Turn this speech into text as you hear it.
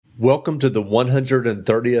Welcome to the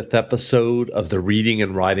 130th episode of the Reading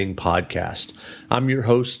and Writing Podcast. I'm your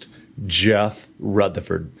host, Jeff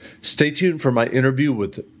Rutherford. Stay tuned for my interview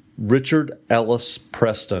with Richard Ellis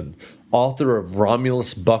Preston, author of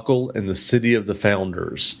Romulus Buckle and the City of the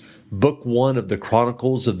Founders, Book 1 of the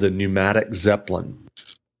Chronicles of the Pneumatic Zeppelin.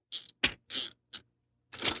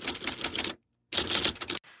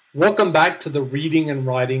 Welcome back to the Reading and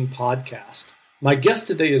Writing Podcast. My guest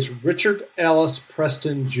today is Richard Ellis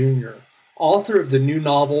Preston Jr., author of the new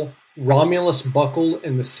novel, Romulus Buckle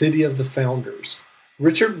and the City of the Founders.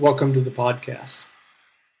 Richard, welcome to the podcast.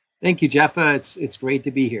 Thank you, Jeff. It's great to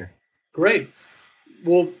be here. Great.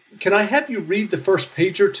 Well, can I have you read the first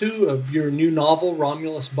page or two of your new novel,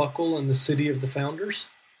 Romulus Buckle and the City of the Founders?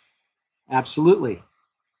 Absolutely.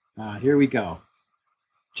 Here we go.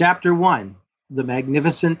 Chapter 1, The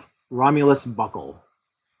Magnificent Romulus Buckle.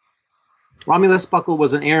 Romulus Buckle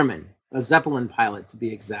was an airman, a Zeppelin pilot to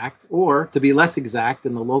be exact, or to be less exact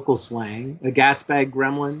in the local slang, a gas bag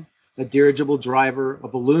gremlin, a dirigible driver, a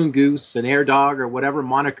balloon goose, an air dog, or whatever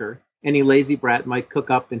moniker any lazy brat might cook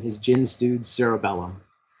up in his gin-stewed cerebellum.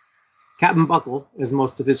 Captain Buckle, as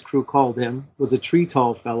most of his crew called him, was a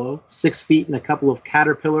tree-tall fellow, 6 feet and a couple of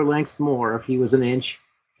caterpillar lengths more if he was an inch,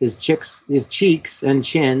 his cheeks and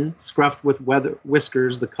chin scruffed with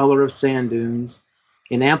whiskers the color of sand dunes,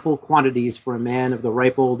 in ample quantities for a man of the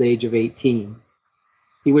ripe old age of 18.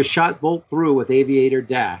 He was shot bolt through with aviator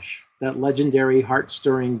dash, that legendary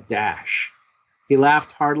heart-stirring dash. He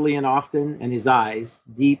laughed heartily and often, and his eyes,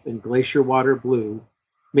 deep and glacier water blue,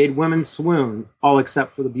 made women swoon, all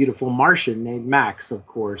except for the beautiful Martian named Max, of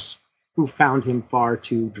course, who found him far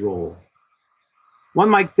too droll. One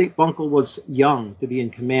might think Buckle was young to be in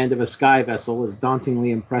command of a sky vessel as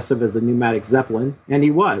dauntingly impressive as the pneumatic Zeppelin, and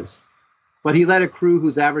he was. But he led a crew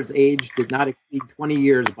whose average age did not exceed 20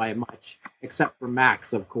 years by much, except for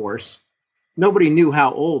Max, of course. Nobody knew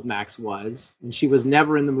how old Max was, and she was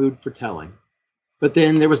never in the mood for telling. But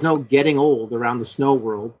then there was no getting old around the snow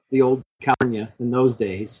world, the old California in those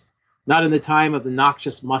days. Not in the time of the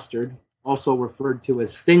noxious mustard, also referred to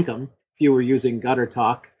as stinkum, if you were using gutter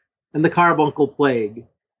talk, and the carbuncle plague,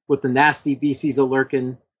 with the nasty beasties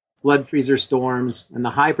a-lurkin', blood freezer storms, and the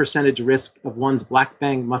high percentage risk of one's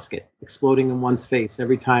black-banged musket exploding in one's face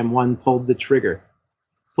every time one pulled the trigger.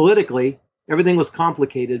 Politically, everything was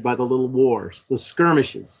complicated by the little wars, the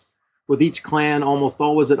skirmishes, with each clan almost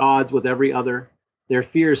always at odds with every other, their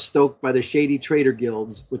fears stoked by the shady trader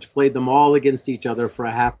guilds, which played them all against each other for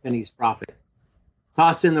a halfpenny's profit.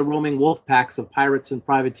 Toss in the roaming wolf packs of pirates and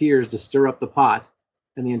privateers to stir up the pot,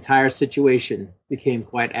 and the entire situation became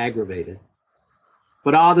quite aggravated.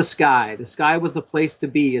 But the sky was the place to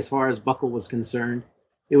be as far as Buckle was concerned.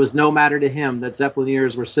 It was no matter to him that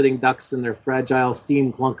Zeppelineers were sitting ducks in their fragile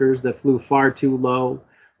steam clunkers that flew far too low,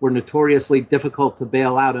 were notoriously difficult to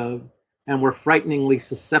bail out of, and were frighteningly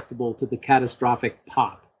susceptible to the catastrophic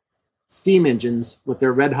pop. Steam engines, with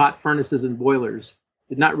their red-hot furnaces and boilers,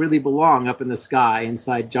 did not really belong up in the sky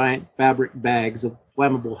inside giant fabric bags of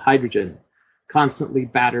flammable hydrogen, constantly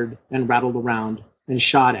battered and rattled around and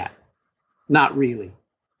shot at. Not really.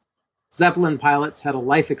 Zeppelin pilots had a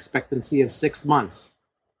life expectancy of 6 months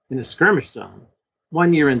in a skirmish zone,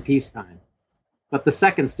 1 year in peacetime. But the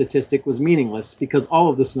second statistic was meaningless because all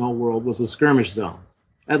of the snow world was a skirmish zone,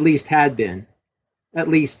 at least had been, at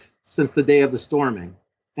least since the day of the storming,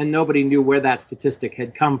 and nobody knew where that statistic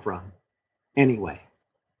had come from. Anyway,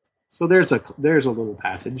 so there's a little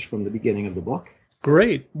passage from the beginning of the book.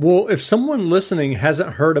 Great. Well, if someone listening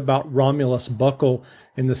hasn't heard about Romulus Buckle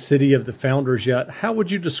and the City of the Founders yet, how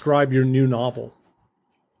would you describe your new novel?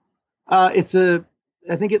 I think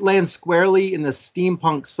it lands squarely in the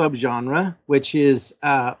steampunk subgenre, which is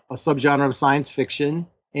a subgenre of science fiction.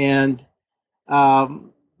 And I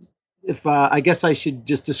guess I should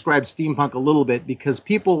just describe steampunk a little bit, because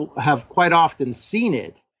people have quite often seen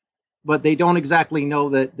it, but they don't exactly know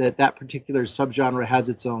that particular subgenre has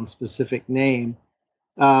its own specific name.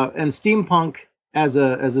 And steampunk as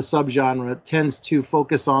a subgenre tends to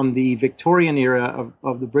focus on the Victorian era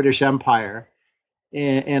of the British Empire,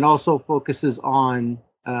 and also focuses on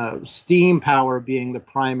steam power being the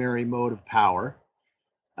primary mode of power.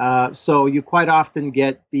 So you quite often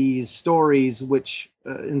get these stories which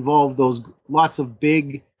involve those lots of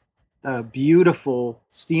big, beautiful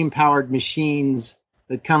steam-powered machines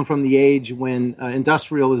that come from the age when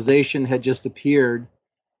industrialization had just appeared.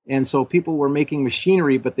 And so people were making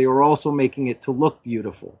machinery, but they were also making it to look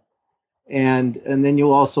beautiful. And then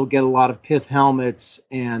you'll also get a lot of pith helmets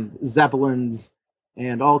and zeppelins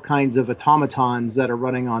and all kinds of automatons that are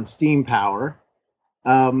running on steam power.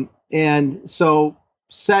 And so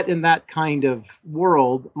set in that kind of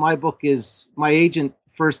world. My agent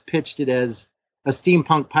first pitched it as a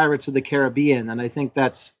steampunk Pirates of the Caribbean, and I think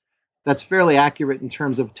that's fairly accurate in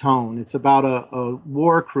terms of tone. It's about a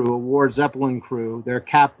war crew, a war Zeppelin crew, their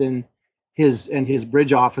captain, his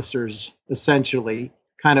bridge officers, essentially,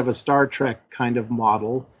 kind of a Star Trek kind of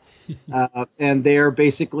model. And they're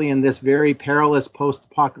basically in this very perilous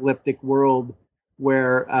post-apocalyptic world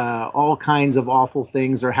where all kinds of awful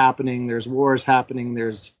things are happening. There's wars happening.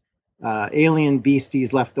 There's alien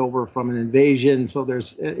beasties left over from an invasion. So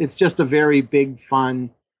it's just a very big,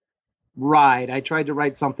 fun ride. I tried to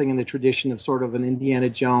write something in the tradition of sort of an Indiana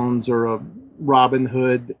Jones or a Robin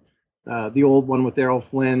Hood, the old one with Errol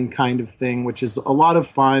Flynn kind of thing, which is a lot of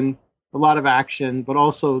fun, a lot of action, but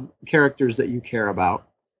also characters that you care about.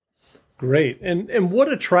 Great. And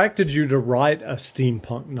what attracted you to write a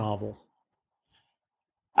steampunk novel?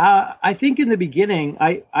 I think in the beginning,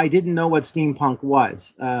 I didn't know what steampunk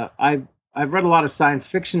was. I've read a lot of science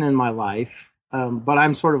fiction in my life, but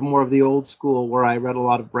I'm sort of more of the old school where I read a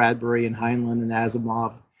lot of Bradbury and Heinlein and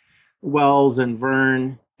Asimov, Wells and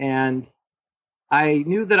Verne, and I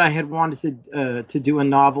knew that I had wanted to do a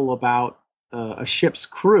novel about a ship's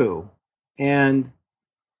crew, and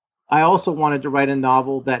I also wanted to write a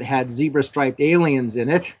novel that had zebra-striped aliens in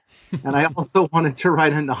it, and I also wanted to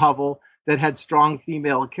write a novel that had strong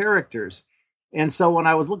female characters. And so when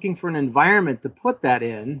I was looking for an environment to put that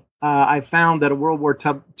in, I found that a World War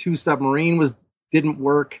II submarine didn't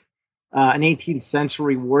work. An 18th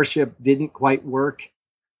century warship didn't quite work.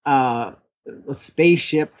 A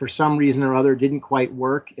spaceship, for some reason or other, didn't quite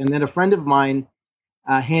work. And then a friend of mine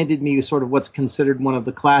handed me sort of what's considered one of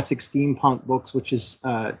the classic steampunk books, which is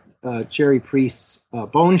Jerry Priest's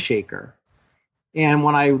Bone Shaker. And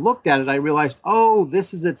when I looked at it, I realized, oh,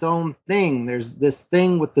 this is its own thing. There's this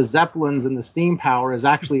thing with the Zeppelins and the steam power is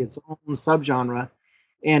actually its own subgenre,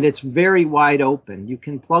 and it's very wide open. You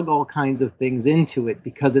can plug all kinds of things into it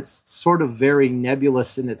because it's sort of very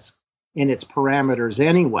nebulous in its parameters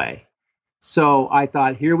anyway. So I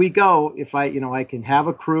thought, here we go. If I can have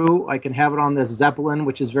a crew, I can have it on this Zeppelin,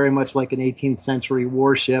 which is very much like an 18th century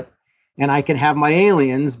warship, and I can have my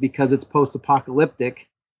aliens because it's post-apocalyptic.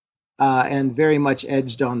 And very much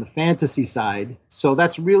edged on the fantasy side. So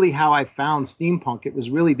that's really how I found steampunk. It was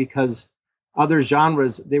really because other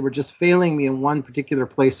genres, they were just failing me in one particular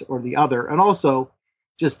place or the other. And also,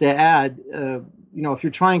 just to add, if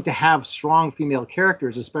you're trying to have strong female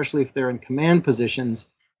characters, especially if they're in command positions,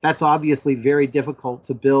 that's obviously very difficult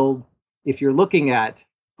to build if you're looking at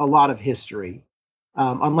a lot of history,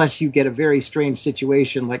 unless you get a very strange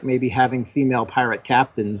situation like maybe having female pirate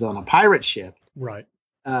captains on a pirate ship. Right.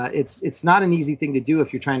 It's not an easy thing to do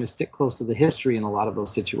if you're trying to stick close to the history in a lot of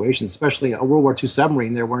those situations, especially a World War II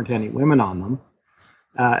submarine. There weren't any women on them,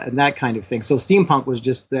 and that kind of thing. So steampunk was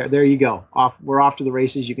just there. There you go. We're off to the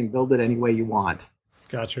races. You can build it any way you want.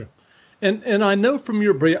 Gotcha. And I know from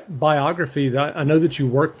your biography that I know that you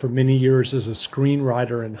worked for many years as a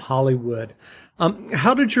screenwriter in Hollywood.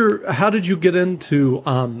 How did you get into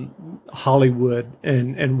Hollywood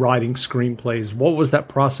and writing screenplays? What was that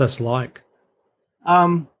process like?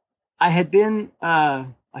 I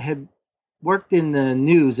had worked in the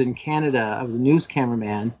news in Canada. I was a news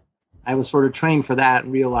cameraman. I was sort of trained for that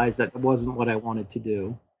and realized that it wasn't what I wanted to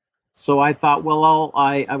do. So I thought, well,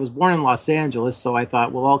 I was born in Los Angeles, so I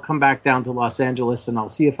thought, well, I'll come back down to Los Angeles and I'll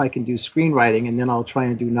see if I can do screenwriting, and then I'll try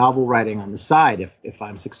and do novel writing on the side if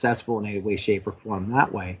I'm successful in any way, shape, or form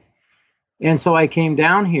that way. And so I came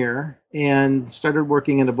down here and started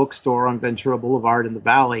working in a bookstore on Ventura Boulevard in the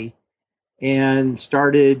Valley, and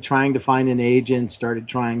started trying to find an agent, started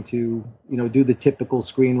trying to, do the typical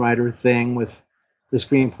screenwriter thing with the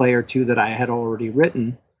screenplay or two that I had already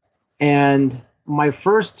written. And my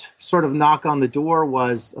first sort of knock on the door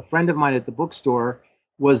was a friend of mine at the bookstore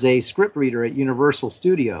was a script reader at Universal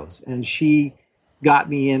Studios, and she got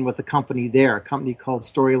me in with a company there, a company called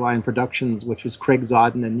Storyline Productions, which was Craig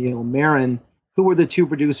Zodden and Neil Marin, who were the two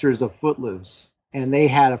producers of Footloose, and they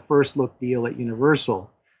had a first look deal at Universal.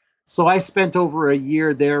 So I spent over a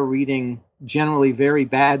year there reading generally very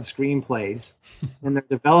bad screenplays in their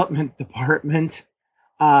development department.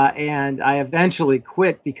 And I eventually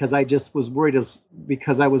quit because I just was worried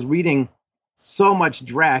because I was reading so much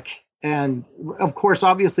dreck. And of course,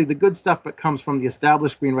 obviously the good stuff that comes from the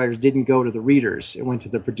established screenwriters didn't go to the readers. It went to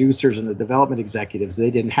the producers and the development executives.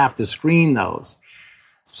 They didn't have to screen those.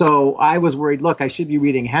 So I was worried, look, I should be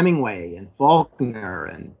reading Hemingway and Faulkner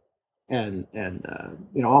and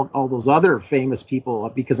all those other famous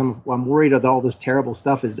people, because I'm worried that all this terrible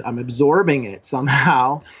stuff I'm absorbing it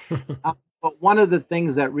somehow. But one of the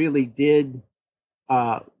things that really did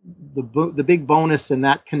the big bonus in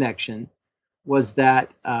that connection was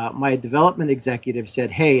that my development executive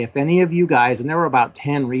said, "Hey, if any of you guys," and there were about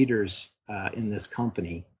 10 readers in this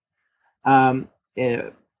company,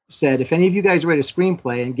 said, "If any of you guys write a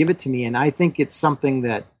screenplay and give it to me, and I think it's something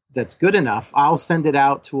that's good enough, I'll send it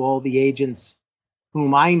out to all the agents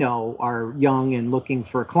whom I know are young and looking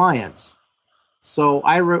for clients." So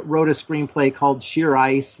I wrote a screenplay called Sheer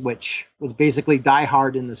Ice, which was basically Die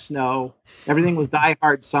Hard in the snow. Everything was Die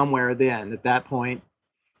Hard somewhere then at that point.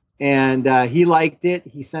 And he liked it.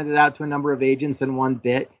 He sent it out to a number of agents and one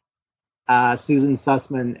bit. Susan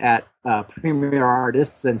Sussman at Premier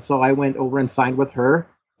Artists. And so I went over and signed with her.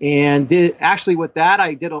 And with that,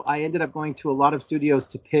 I ended up going to a lot of studios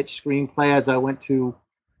to pitch screenplay as I went to,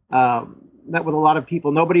 met with a lot of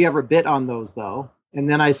people. Nobody ever bit on those, though. And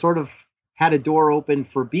then I sort of had a door open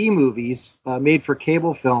for B movies made for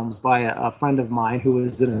cable films by a friend of mine who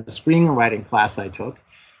was in a screenwriting class I took.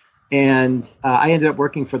 And I ended up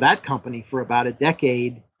working for that company for about a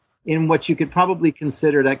decade in what you could probably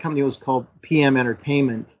consider, that company was called PM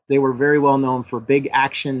Entertainment. They were very well known for big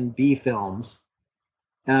action B films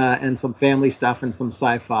and some family stuff and some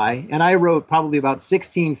sci-fi. And I wrote probably about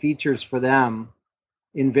 16 features for them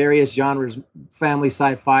in various genres, family,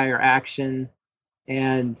 sci-fi, or action.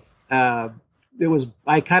 And I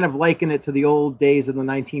kind of liken it to the old days in the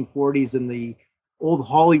 1940s and the old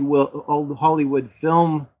Hollywood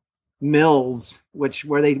film mills,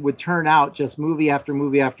 where they would turn out just movie after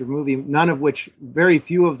movie after movie, none of which, very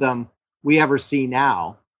few of them we ever see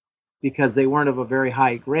now because they weren't of a very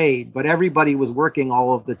high grade, but everybody was working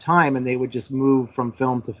all of the time and they would just move from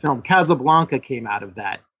film to film. Casablanca came out of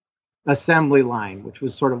that assembly line, which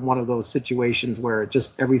was sort of one of those situations where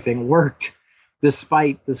just everything worked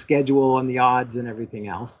despite the schedule and the odds and everything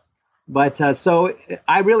else. But so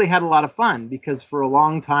I really had a lot of fun because for a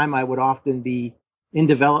long time I would often be in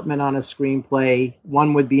development on a screenplay.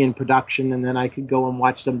 One would be in production, and then I could go and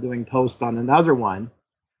watch them doing post on another one.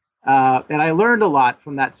 And I learned a lot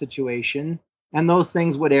from that situation. And those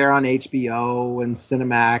things would air on HBO and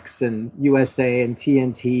Cinemax and USA and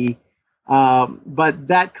TNT. But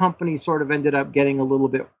that company sort of ended up getting a little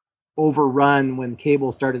bit overrun when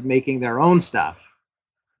cable started making their own stuff.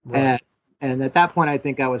 Right. And at that point, I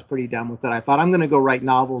think I was pretty done with it. I thought, I'm going to go write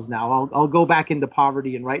novels now. I'll go back into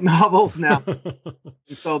poverty and write novels now.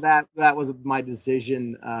 So that was my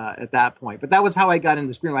decision at that point. But that was how I got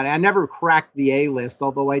into screenwriting. I never cracked the A-list,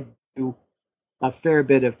 although I do a fair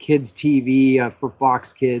bit of kids TV for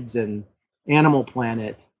Fox Kids and Animal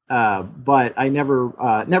Planet. But I never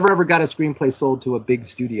ever got a screenplay sold to a big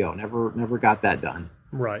studio. Never got that done.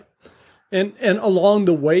 Right. And along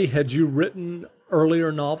the way, had you written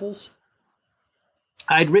earlier novels?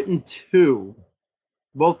 I'd written 2,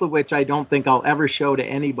 both of which I don't think I'll ever show to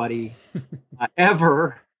anybody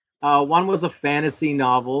ever. One was a fantasy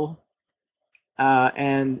novel,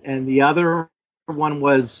 and the other one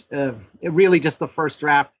was really just the first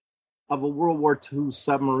draft of a World War II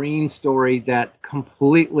submarine story that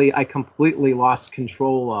I completely lost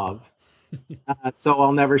control of. So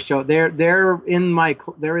I'll never show. They're in my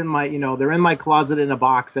closet in a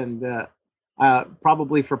box, and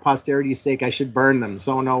probably for posterity's sake, I should burn them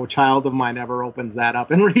so no child of mine ever opens that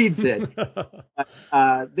up and reads it.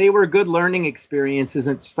 They were good learning experiences,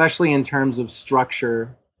 especially in terms of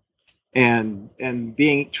structure and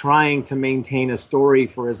trying to maintain a story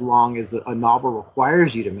for as long as a novel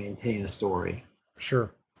requires you to maintain a story.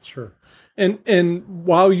 Sure. And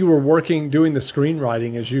while you were doing the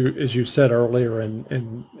screenwriting, as you said earlier,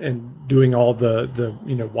 and doing all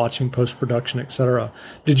the watching post-production, et cetera,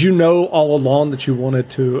 did you know all along that you wanted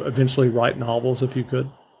to eventually write novels if you could?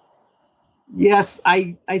 Yes,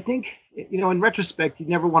 I think, in retrospect, you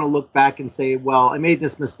never want to look back and say, well, I made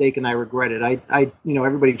this mistake and I regret it. I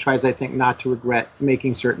everybody tries, I think, not to regret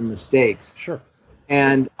making certain mistakes. Sure.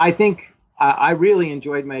 And I think I really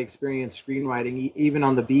enjoyed my experience screenwriting, even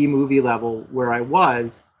on the B movie level where I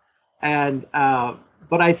was. And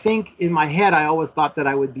but I think in my head, I always thought that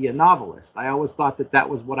I would be a novelist. I always thought that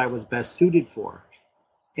was what I was best suited for.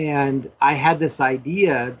 And I had this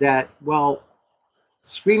idea that, well,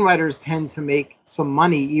 screenwriters tend to make some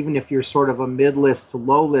money, even if you're sort of a mid-list to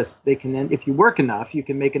low-list. If you work enough, you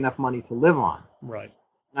can make enough money to live on. Right.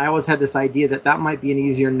 And I always had this idea that might be an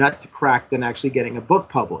easier nut to crack than actually getting a book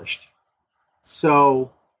published.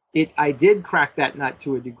 So I did crack that nut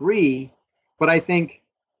to a degree, but I think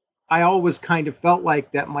I always kind of felt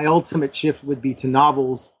like that my ultimate shift would be to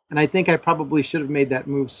novels. And I think I probably should have made that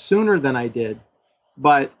move sooner than I did.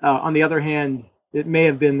 But on the other hand, it may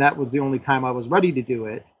have been that was the only time I was ready to do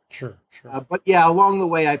it. Sure. But yeah, along the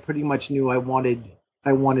way, I pretty much knew I wanted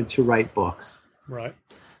to write books. Right.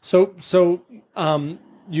 So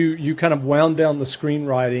you kind of wound down the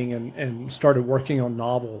screenwriting and started working on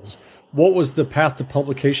novels. What was the path to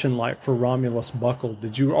publication like for Romulus Buckle?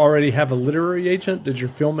 Did you already have a literary agent? Did your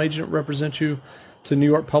film agent represent you to New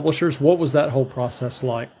York publishers? What was that whole process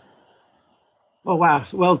like? Oh, wow.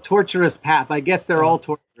 Well, torturous path. I guess they're all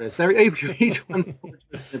torturous. Each one's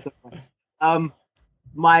torturous in its own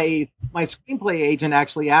way. My screenplay agent,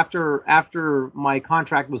 actually, after my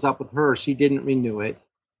contract was up with her, she didn't renew it.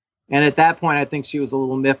 And at that point, I think she was a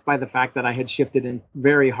little miffed by the fact that I had shifted in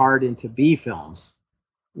very hard into B films,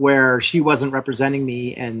 where she wasn't representing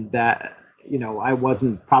me, and that, I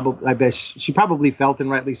wasn't probably, I bet she probably felt, and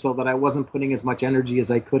rightly so, that I wasn't putting as much energy as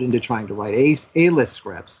I could into trying to write A-list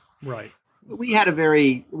scripts. Right. We had a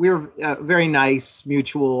very nice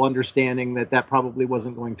mutual understanding that probably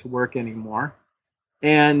wasn't going to work anymore.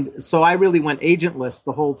 And so I really went agentless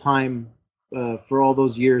the whole time for all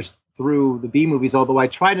those years through the B movies, although I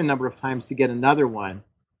tried a number of times to get another one.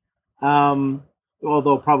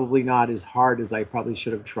 Although probably not as hard as I probably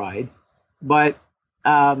should have tried. But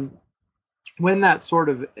when that sort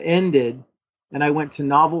of ended and I went to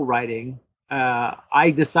novel writing,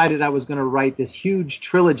 I decided I was going to write this huge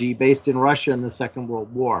trilogy based in Russia in the Second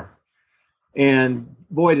World War. And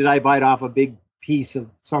boy, did I bite off a big piece of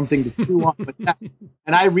something to chew on.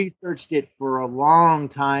 And I researched it for a long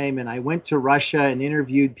time, and I went to Russia and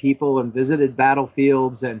interviewed people and visited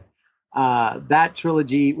battlefields, and that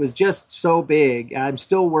trilogy was just so big. I'm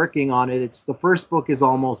still working on it. The first book is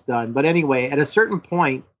almost done. But anyway, at a certain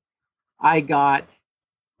point, I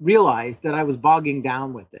realized that I was bogging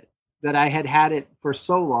down with it, that I had it for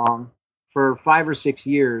so long, for 5 or 6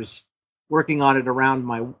 years, working on it around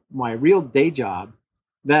my real day job,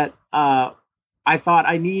 that I thought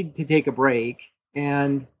I need to take a break,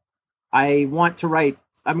 and I'm going to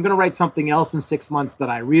write something else in 6 months that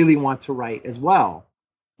I really want to write as well,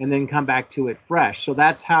 and then come back to it fresh. So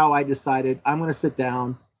that's how I decided I'm going to sit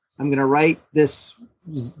down. I'm going to write this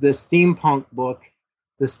steampunk book,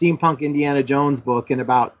 the steampunk Indiana Jones book, in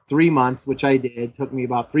about 3 months, which I did. It took me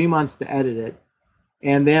about 3 months to edit it.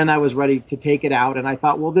 And then I was ready to take it out. And I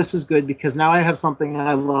thought, well, this is good because now I have something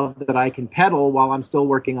I love that I can peddle while I'm still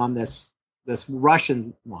working on this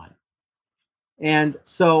Russian one. And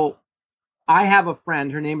so I have a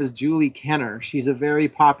friend, her name is Julie Kenner. She's a very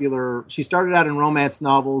popular, she started out in romance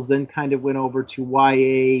novels, then kind of went over to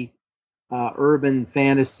YA, urban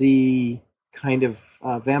fantasy, kind of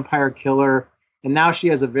vampire killer. And now she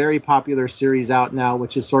has a very popular series out now,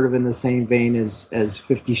 which is sort of in the same vein as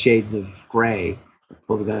 50 Shades of Grey. I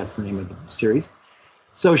believe that's the name of the series.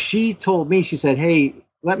 So she told me, she said, hey,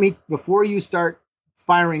 before you start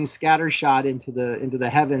firing scattershot into the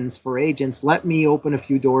heavens for agents, let me open a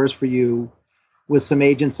few doors for you with some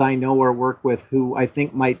agents I know or work with who I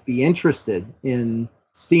think might be interested in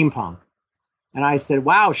steampunk. And I said,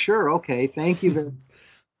 wow, sure, okay, thank you very much.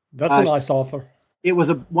 That's a nice offer. It was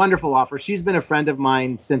a wonderful offer. She's been a friend of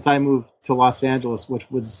mine since I moved to Los Angeles,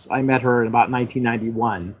 I met her in about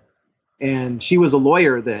 1991. And she was a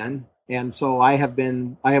lawyer then. And so I have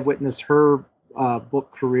witnessed her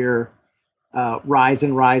book career rise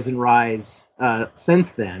and rise and rise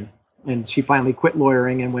since then. And she finally quit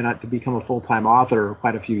lawyering and went out to become a full-time author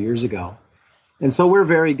quite a few years ago. And so we're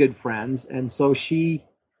very good friends. And so she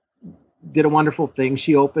did a wonderful thing.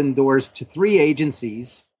 She opened doors to 3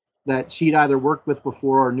 agencies that she'd either worked with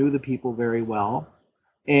before or knew the people very well.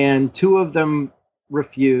 And 2 of them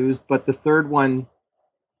refused, but the third one,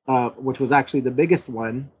 which was actually the biggest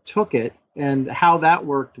one, took it. And how that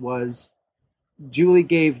worked was Julie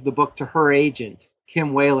gave the book to her agent,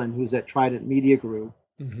 Kim Whalen, who's at Trident Media Group.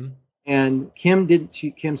 Mm-hmm. And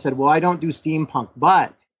Kim said, well, I don't do steampunk,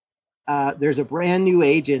 but there's a brand new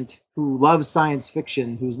agent who loves science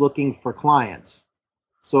fiction who's looking for clients.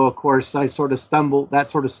 So, of course, I sort of stumbled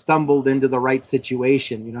into the right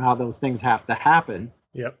situation. You know how those things have to happen.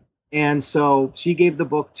 Yep. And so she gave the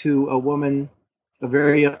book to a woman, a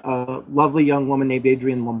very lovely young woman named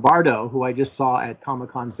Adrienne Lombardo, who I just saw at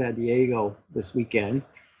Comic-Con San Diego this weekend.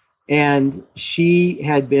 And she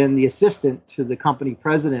had been the assistant to the company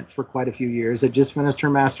president for quite a few years, had just finished her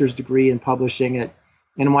master's degree in publishing at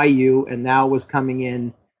NYU, and now was coming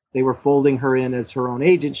in. They were folding her in as her own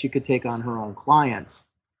agent. She could take on her own clients.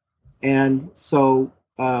 And so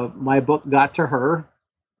my book got to her,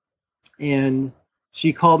 and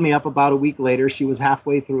she called me up about a week later. She was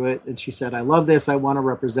halfway through it, and she said, I love this. I want to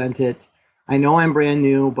represent it. I know I'm brand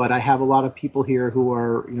new, but I have a lot of people here who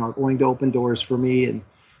are, going to open doors for me. And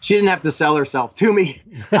she didn't have to sell herself to me.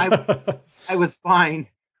 I was fine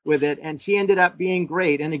with it. And she ended up being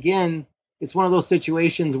great. And again, it's one of those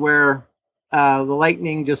situations where the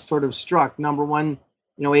lightning just sort of struck. Number one,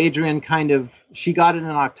 Adrian she got it in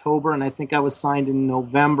October, and I think I was signed in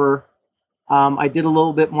November. I did a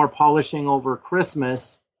little bit more polishing over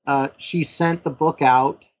Christmas. She sent the book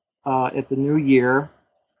out at the new year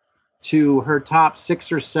to her top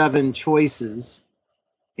 6 or 7 choices.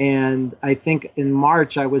 And I think in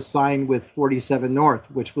March I was signed with 47 North,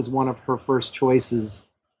 which was one of her first choices.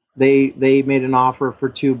 They made an offer for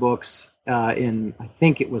 2 books in, I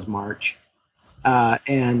think it was March.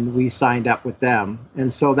 And we signed up with them.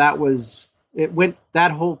 And so that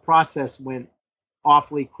whole process went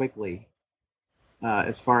awfully quickly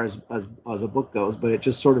as far as a book goes. But it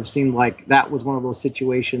just sort of seemed like that was one of those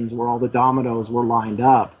situations where all the dominoes were lined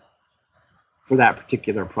up for that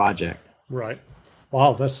particular project. Right.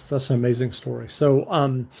 Wow, that's an amazing story. So,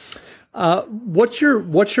 what's your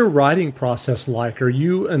writing process like? Are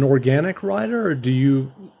you an organic writer, or do you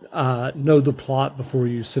know the plot before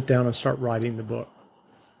you sit down and start writing the book?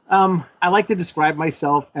 I like to describe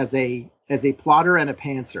myself as a plotter and a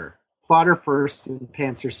pantser. Plotter first and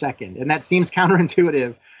pantser second, and that seems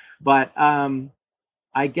counterintuitive, but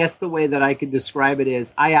I guess the way that I could describe it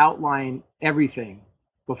is I outline everything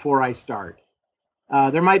before I start.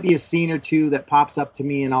 There might be a scene or 2 that pops up to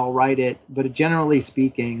me and I'll write it, but generally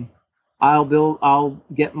speaking, I'll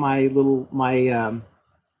get my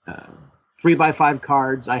 3x5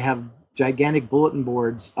 cards. I have gigantic bulletin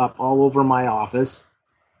boards up all over my office,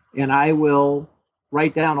 and I will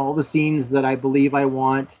write down all the scenes that I believe I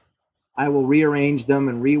want. I will rearrange them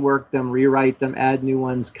and rework them, rewrite them, add new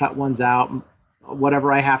ones, cut ones out,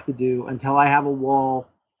 whatever I have to do until I have a wall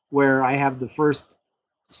where I have the first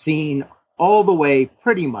scene all the way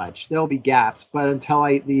pretty much. There'll be gaps, but until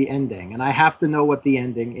the ending. And I have to know what the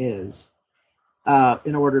ending is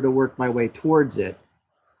in order to work my way towards it.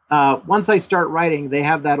 Once I start writing, they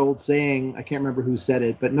have that old saying, I can't remember who said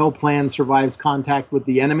it, but no plan survives contact with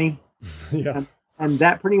the enemy. Yeah. And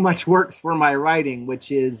that pretty much works for my writing,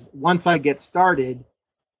 which is once I get started,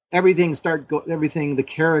 the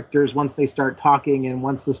characters, once they start talking and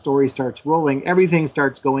once the story starts rolling, everything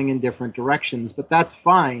starts going in different directions. But that's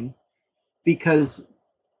fine, because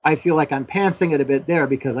I feel like I'm pantsing it a bit there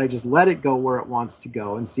because I just let it go where it wants to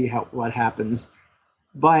go and see what happens.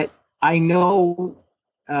 But I know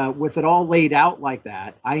with it all laid out like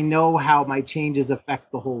that, I know how my changes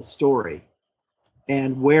affect the whole story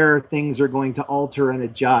and where things are going to alter and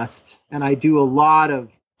adjust. And I do a lot of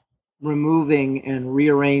removing and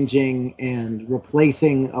rearranging and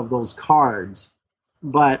replacing of those cards.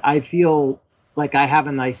 But I feel like I have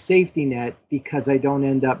a nice safety net because I don't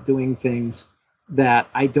end up doing things that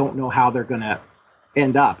I don't know how they're going to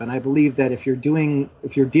end up. And I believe that if you're dealing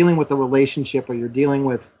with a relationship or you're dealing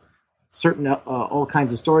with certain all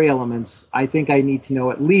kinds of story elements, I think I need to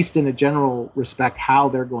know, at least in a general respect, how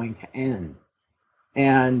they're going to end.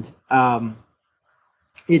 And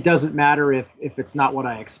it doesn't matter if it's not what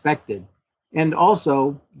I expected. And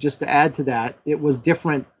also, just to add to that, it was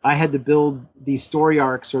different. I had to build these story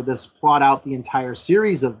arcs or this plot out the entire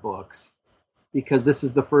series of books because this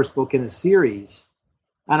is the first book in a series.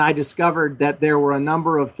 And I discovered that there were a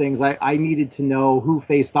number of things I needed to know: who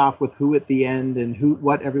faced off with who at the end, and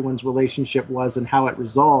what everyone's relationship was and how it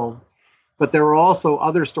resolved. But there were also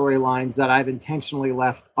other storylines that I've intentionally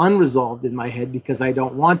left unresolved in my head because I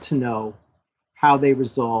don't want to know how they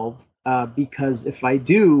resolve. Because if I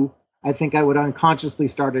do, I think I would unconsciously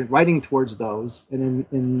start writing towards those. And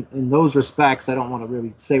in those respects, I don't want to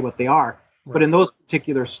really say what they are. Right. But in those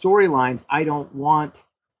particular storylines, I don't want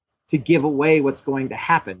to give away what's going to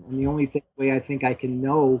happen. And the only way I think I can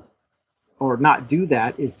know or not do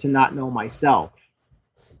that is to not know myself.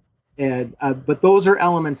 And but those are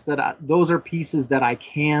elements those are pieces that I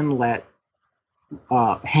can let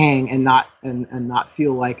hang and not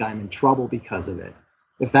feel like I'm in trouble because of it,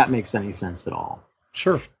 if that makes any sense at all.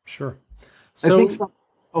 Sure. So, I think so.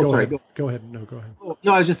 Oh, sorry. Go ahead. No, go ahead. Oh,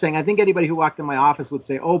 no, I was just saying, I think anybody who walked in my office would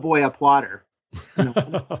say, "Oh boy, a plotter."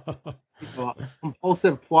 A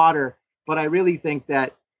compulsive plotter. But I really think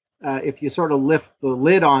that if you sort of lift the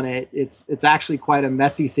lid on it, it's actually quite a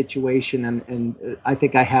messy situation, and I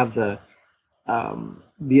think I have the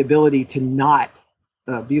ability to not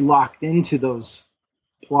be locked into those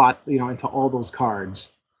into all those cards.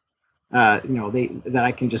 That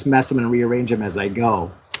I can just mess them and rearrange them as I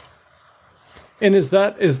go. And is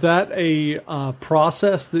that a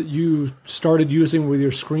process that you started using with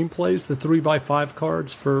your screenplays, the 3x5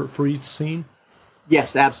 cards for each scene?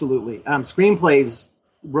 Yes, absolutely. Screenplays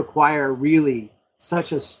require really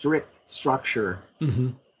such a strict structure. Mm-hmm.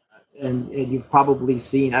 And you've probably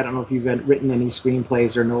seen, I don't know if you've written any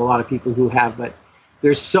screenplays or know a lot of people who have, but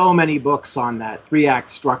there's so many books on that 3-act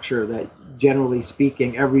structure that, generally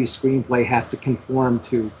speaking, every screenplay has to conform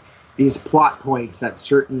to these plot points at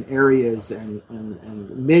certain areas and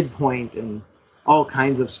midpoint and all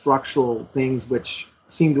kinds of structural things which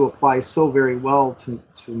seem to apply so very well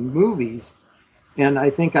to movies. And I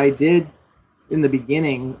think I did, in the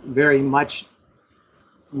beginning, very much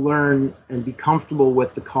learn and be comfortable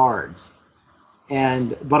with the cards.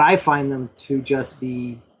 But I find them to just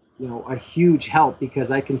be, a huge help,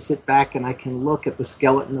 because I can sit back and I can look at the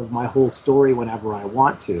skeleton of my whole story whenever I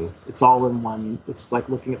want to. It's all in one. It's like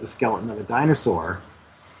looking at the skeleton of a dinosaur.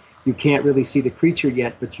 You can't really see the creature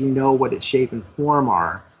yet, but you know what its shape and form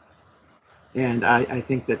are. And I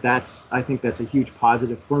think that's a huge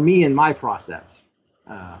positive for me in my process.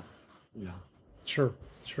 Sure.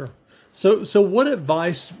 So what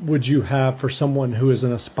advice would you have for someone who is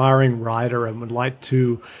an aspiring writer and would like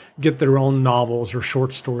to get their own novels or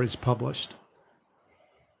short stories published?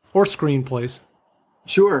 Or screenplays?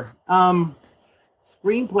 Sure.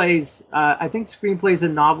 Screenplays, I think screenplays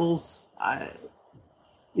and novels,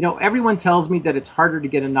 everyone tells me that it's harder to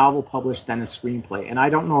get a novel published than a screenplay. And I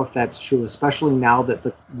don't know if that's true, especially now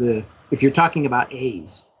that if you're talking about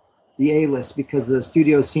A's. The A-list, because the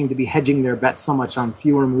studios seem to be hedging their bets so much on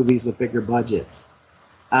fewer movies with bigger budgets.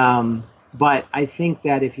 But I think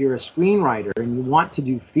that if you're a screenwriter and you want to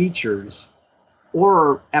do features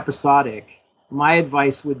or episodic, my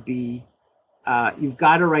advice would be you've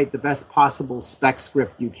got to write the best possible spec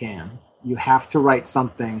script you can. You have to write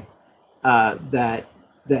something that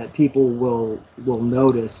people will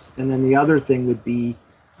notice. And then the other thing would be,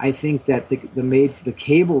 I think that the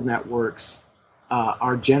cable networks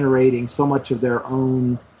are generating so much of their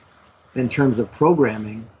own in terms of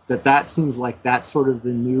programming that seems like that's sort of the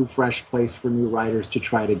new fresh place for new writers to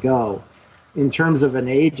try to go. In terms of an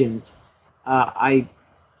agent, I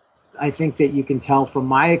think that you can tell from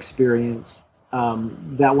my experience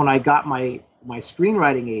that when I got my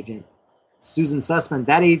screenwriting agent, Susan Sussman,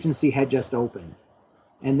 that agency had just opened.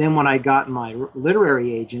 And then when I got my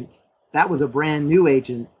literary agent, that was a brand new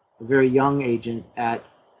agent, a very young agent at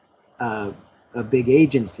a big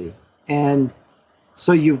agency. And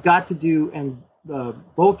so you've got to do, and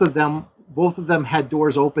both of them had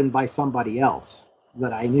doors opened by somebody else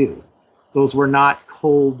that I knew. Those were not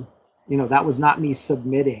cold, that was not me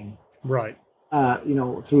submitting, right?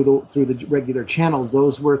 Through the regular channels.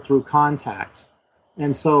 Those were through contacts.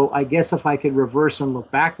 And so I guess if I could reverse and look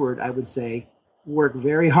backward, I would say work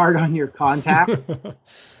very hard on your contact,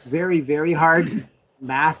 very, very hard.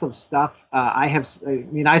 Massive stuff. I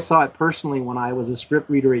saw it personally when I was a script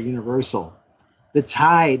reader at Universal. The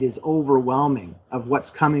tide is overwhelming of what's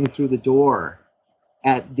coming through the door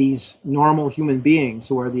at these normal human beings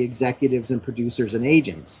who are the executives and producers and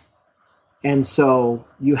agents. And so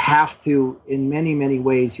you have to, in many, many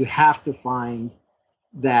ways, you have to find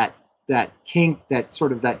that kink, that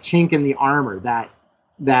chink in the armor,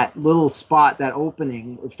 that little spot, that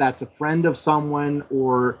opening, if that's a friend of someone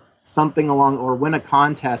or something along, or win a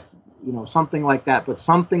contest, something like that, but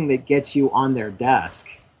something that gets you on their desk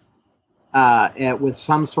with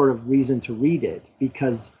some sort of reason to read it,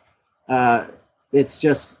 because it's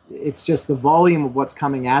just the volume of what's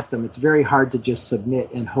coming at them. It's very hard to just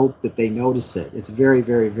submit and hope that they notice it. It's very,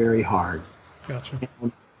 very, very hard. Gotcha.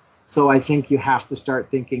 And so I think you have to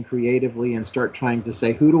start thinking creatively and start trying to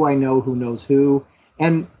say, who do I know who knows who?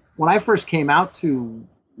 And when I first came out to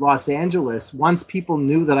Los Angeles, once people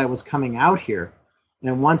knew that I was coming out here,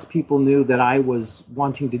 and once people knew that I was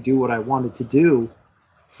wanting to do what I wanted to do,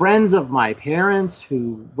 friends of my parents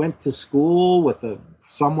who went to school with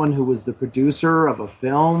someone who was the producer of a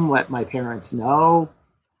film let my parents know.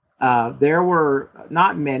 There were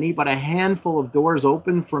not many, but a handful of doors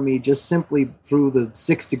open for me just simply through the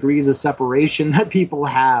 6 degrees of separation that people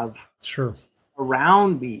have. Sure.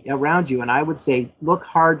 Around you. And I would say, look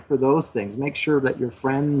hard for those things. Make sure that your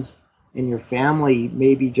friends and your family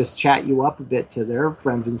maybe just chat you up a bit to their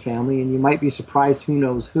friends and family, and you might be surprised who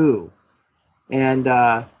knows who. And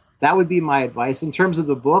that would be my advice. In terms of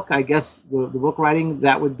the book, I guess the book writing,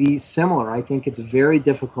 that would be similar. I think it's very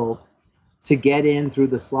difficult to get in through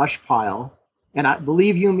the slush pile. And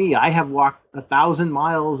believe you me, I have walked 1,000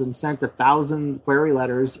 miles and sent 1,000 query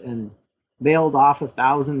letters and mailed off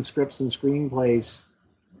 1,000 scripts and screenplays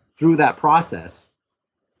through that process.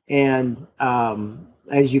 And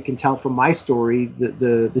as you can tell from my story,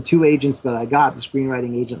 the two agents that I got, the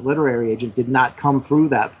screenwriting agent, literary agent, did not come through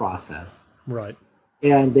that process. Right.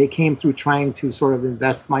 And they came through trying to sort of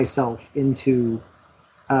invest myself into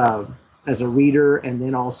as a reader, and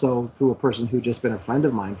then also through a person who'd just been a friend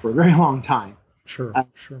of mine for a very long time. Sure,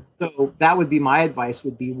 sure. So that would be my advice,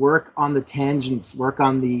 would be work on the tangents, work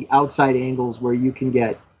on the outside angles where you can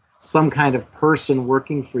get some kind of person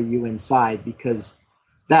working for you inside, because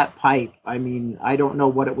that pipe, I mean, I don't know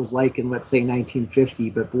what it was like in, let's say, 1950,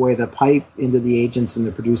 but boy, the pipe into the agents and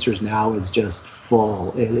the producers now is just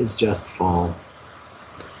full. It is just full.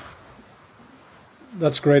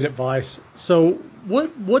 That's great advice. So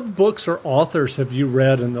what books or authors have you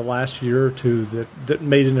read in the last year or two that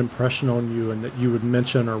made an impression on you and that you would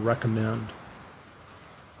mention or recommend?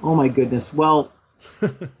 Oh my goodness. Well,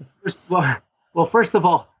 first of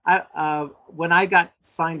all, when I got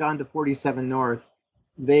signed on to 47 North,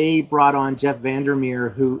 they brought on Jeff Vandermeer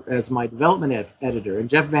who as my development editor. And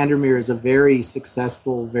Jeff Vandermeer is a very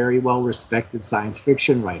successful, very well-respected science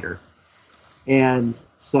fiction writer. And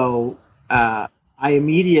so I'd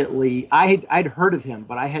heard of him,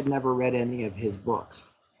 but I had never read any of his books.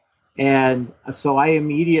 And so I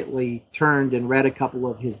immediately turned and read a couple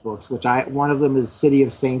of his books, one of them is City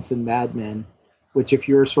of Saints and Madmen, which if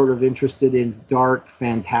you're sort of interested in dark,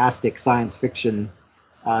 fantastic science fiction,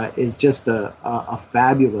 is just a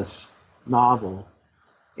fabulous novel.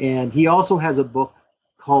 And he also has a book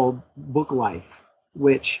called Book Life,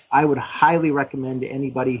 which I would highly recommend to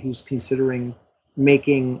anybody who's considering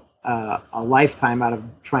making a lifetime out of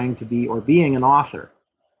trying to be or being an author.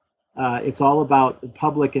 It's all about the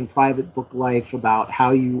public and private book life, about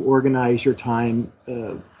how you organize your time,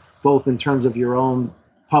 both in terms of your own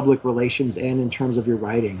public relations and in terms of your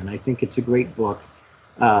writing. And I think it's a great book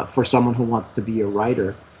for someone who wants to be a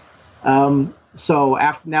writer. So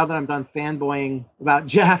now that I'm done fanboying about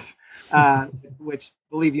Jeff, which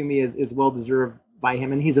believe you me is well deserved by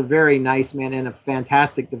him, and he's a very nice man and a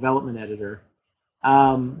fantastic development editor.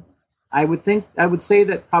 I would say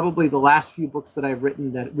that probably the last few books that I've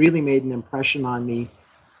written that really made an impression on me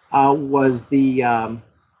was the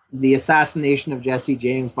Assassination of Jesse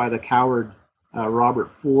James by the coward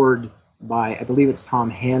Robert Ford by, I believe it's Tom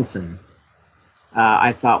Hansen.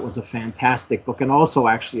 I thought was a fantastic book, and also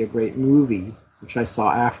actually a great movie, which I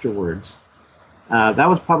saw afterwards. That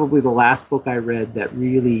was probably the last book I read that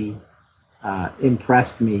really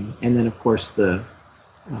impressed me. And then, of course, the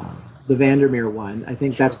Vandermeer one. I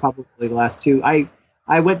think that's probably the last two. I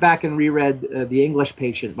went back and reread The English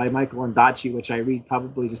Patient by Michael Ondaatje, which I read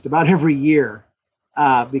probably just about every year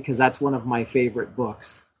because that's one of my favorite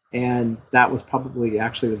books. And that was probably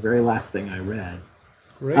actually the very last thing I read.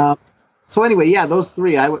 Great. So anyway, yeah, those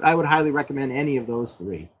three. I would highly recommend any of those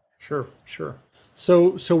three. Sure.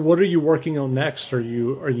 So what are you working on next? Are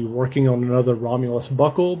you working on another Romulus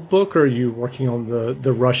Buckle book, or are you working on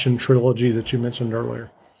the Russian trilogy that you mentioned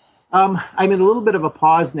earlier? I'm in a little bit of a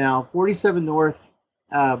pause now. 47 North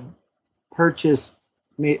purchased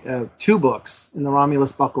two books in the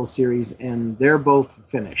Romulus Buckle series, and they're both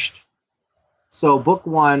finished. So book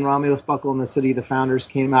one, Romulus Buckle and the City of the Founders,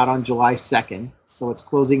 came out on July 2nd. So it's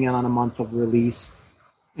closing in on a month of release.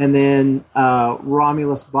 And then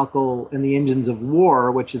Romulus Buckle and the Engines of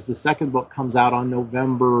War, which is the second book, comes out on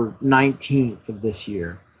November 19th of this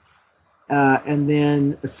year. And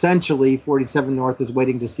then essentially 47 North is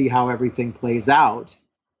waiting to see how everything plays out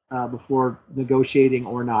before negotiating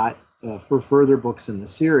or not for further books in the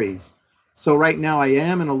series. So right now I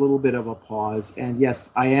am in a little bit of a pause. And yes,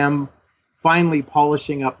 I am finally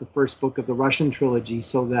polishing up the first book of the Russian trilogy,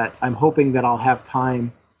 so that I'm hoping that I'll have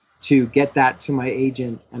time to get that to my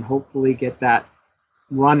agent and hopefully get that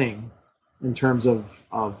running in terms of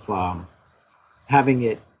having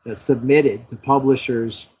it submitted to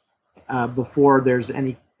publishers before there's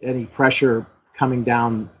any pressure coming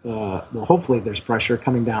down. Well, hopefully there's pressure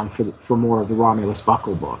coming down for more of the Romulus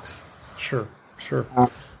Buckle books. Sure.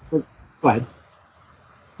 Go ahead.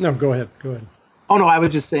 No, go ahead. Oh no, I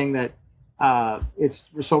was just saying that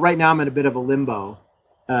so right now I'm in a bit of a limbo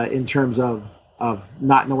in terms of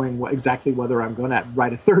not knowing exactly whether I'm going to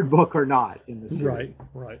write a third book or not in the series.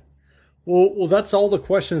 Right. Well, that's all the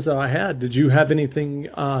questions that I had. Did you have anything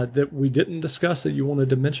that we didn't discuss that you wanted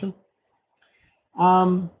to mention?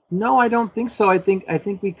 No, I don't think so. I think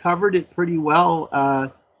we covered it pretty well.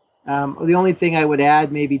 The only thing I would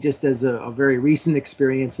add, maybe just as a very recent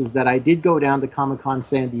experience, is that I did go down to Comic-Con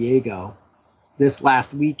San Diego this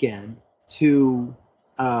last weekend to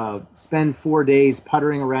spend 4 days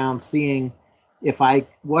puttering around, seeing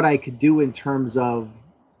what I could do in terms of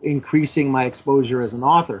increasing my exposure as an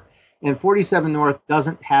author. And 47 North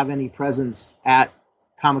doesn't have any presence at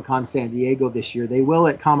Comic-Con San Diego this year. They will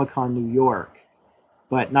at Comic-Con New York,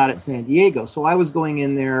 but not at San Diego. So I was going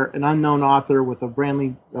in there, an unknown author with a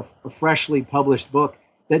freshly published book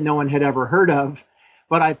that no one had ever heard of,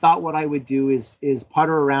 but I thought what I would do is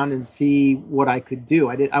putter around and see what I could do.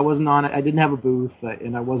 I didn't have a booth,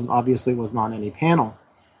 and I wasn't on any panel.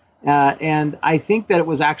 And I think that it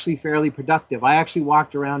was actually fairly productive. I actually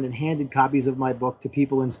walked around and handed copies of my book to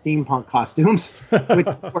people in steampunk costumes, which,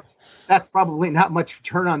 of course, that's probably not much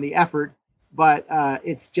return on the effort, but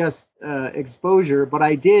it's just exposure. But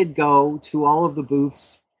I did go to all of the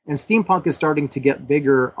booths, and steampunk is starting to get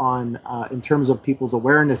bigger in terms of people's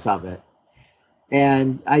awareness of it.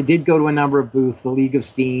 And I did go to a number of booths, the League of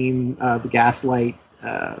Steam, the Gaslight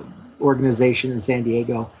organization in San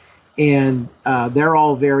Diego. And they're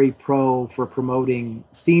all very for promoting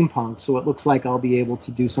steampunk. So it looks like I'll be able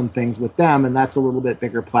to do some things with them. And that's a little bit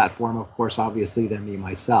bigger platform, of course, obviously, than me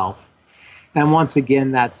myself. And once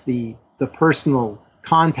again, that's the personal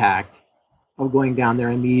contact of going down there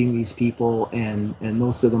and meeting these people. And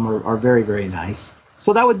most of them are very, very nice.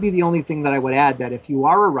 So that would be the only thing that I would add, that if you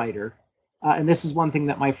are a writer, and this is one thing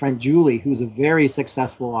that my friend Julie, who's a very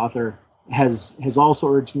successful author, has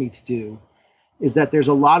also urged me to do, is that there's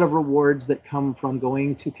a lot of rewards that come from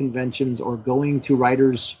going to conventions or going to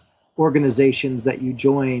writers' organizations that you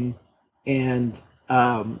join, and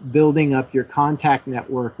building up your contact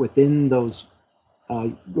network within those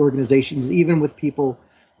organizations, even with people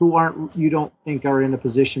who you don't think are in a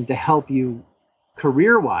position to help you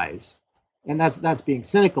career-wise. And that's being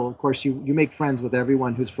cynical. Of course, you make friends with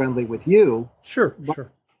everyone who's friendly with you. Sure.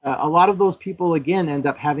 A lot of those people, again, end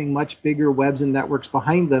up having much bigger webs and networks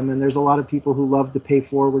behind them. And there's a lot of people who love to pay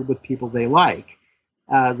forward with people they like.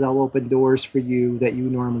 They'll open doors for you that you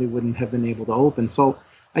normally wouldn't have been able to open. So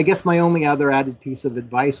I guess my only other added piece of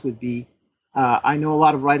advice would be, I know a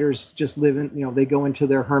lot of writers just they go into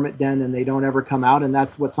their hermit den and they don't ever come out. And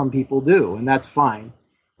that's what some people do. And that's fine.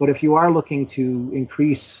 But if you are looking to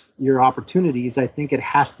increase your opportunities, I think it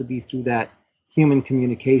has to be through that human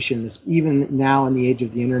communication. Even now in the age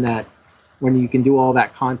of the internet, when you can do all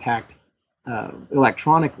that contact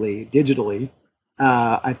electronically, digitally,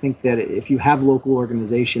 I think that if you have local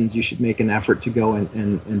organizations, you should make an effort to go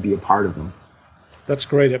and be a part of them. That's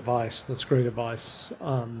great advice.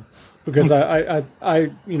 Because I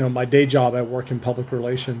my day job, I work in public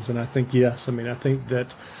relations, and I think, yes, I think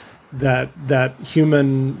that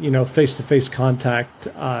human, face-to-face contact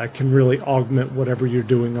can really augment whatever you're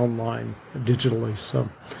doing online digitally. So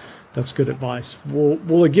that's good advice.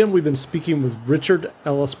 Well, again, we've been speaking with Richard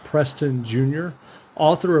Ellis Preston Jr.,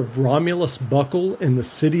 author of Romulus Buckle in the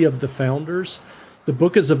City of the Founders. The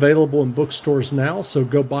book is available in bookstores now, so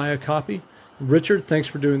go buy a copy. Richard, thanks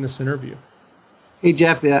for doing this interview. Hey,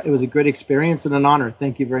 Jeff, it was a great experience and an honor.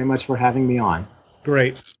 Thank you very much for having me on.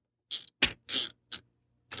 Great.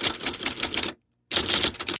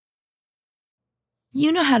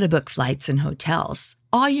 You know how to book flights and hotels.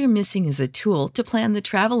 All you're missing is a tool to plan the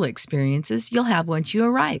travel experiences you'll have once you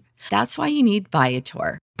arrive. That's why you need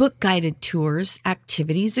Viator. Book guided tours,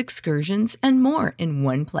 activities, excursions, and more in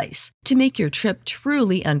one place to make your trip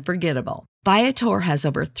truly unforgettable. Viator has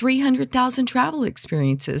over 300,000 travel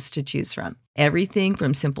experiences to choose from. Everything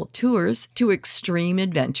from simple tours to extreme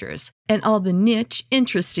adventures and all the niche,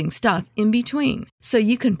 interesting stuff in between. So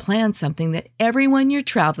you can plan something that everyone you're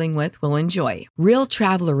traveling with will enjoy. Real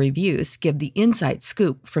traveler reviews give the inside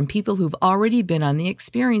scoop from people who've already been on the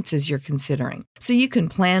experiences you're considering. So you can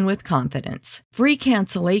plan with confidence. Free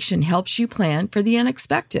cancellation helps you plan for the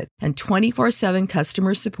unexpected. And 24/7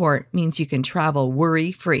 customer support means you can travel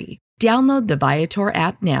worry-free. Download the Viator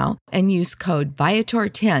app now and use code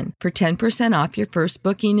Viator10 for 10% off your first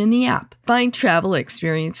booking in the app. Find travel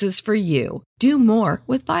experiences for you. Do more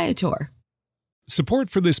with Viator. Support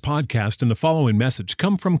for this podcast and the following message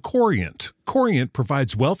come from Corient. Corient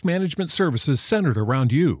provides wealth management services centered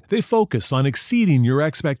around you. They focus on exceeding your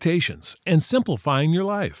expectations and simplifying your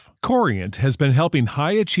life. Corient has been helping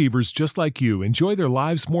high achievers just like you enjoy their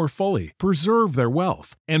lives more fully, preserve their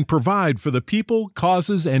wealth, and provide for the people,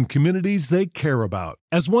 causes, and communities they care about.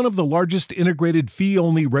 As one of the largest integrated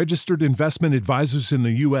fee-only registered investment advisors in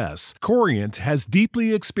the U.S., Corient has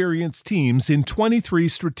deeply experienced teams in 23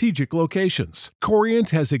 strategic locations. Corient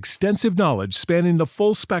has extensive knowledge spanning the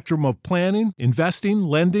full spectrum of planning, investing,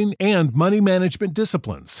 lending, and money management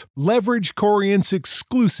disciplines. Leverage Corient's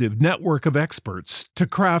exclusive network of experts to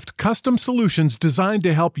craft custom solutions designed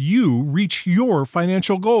to help you reach your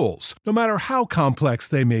financial goals, no matter how complex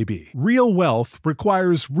they may be. Real wealth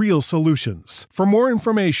requires real solutions. For more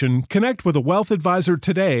information, connect with a wealth advisor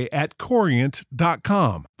today at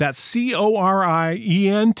Corient.com. That's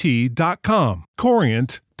Corient.com.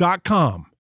 Corient.com.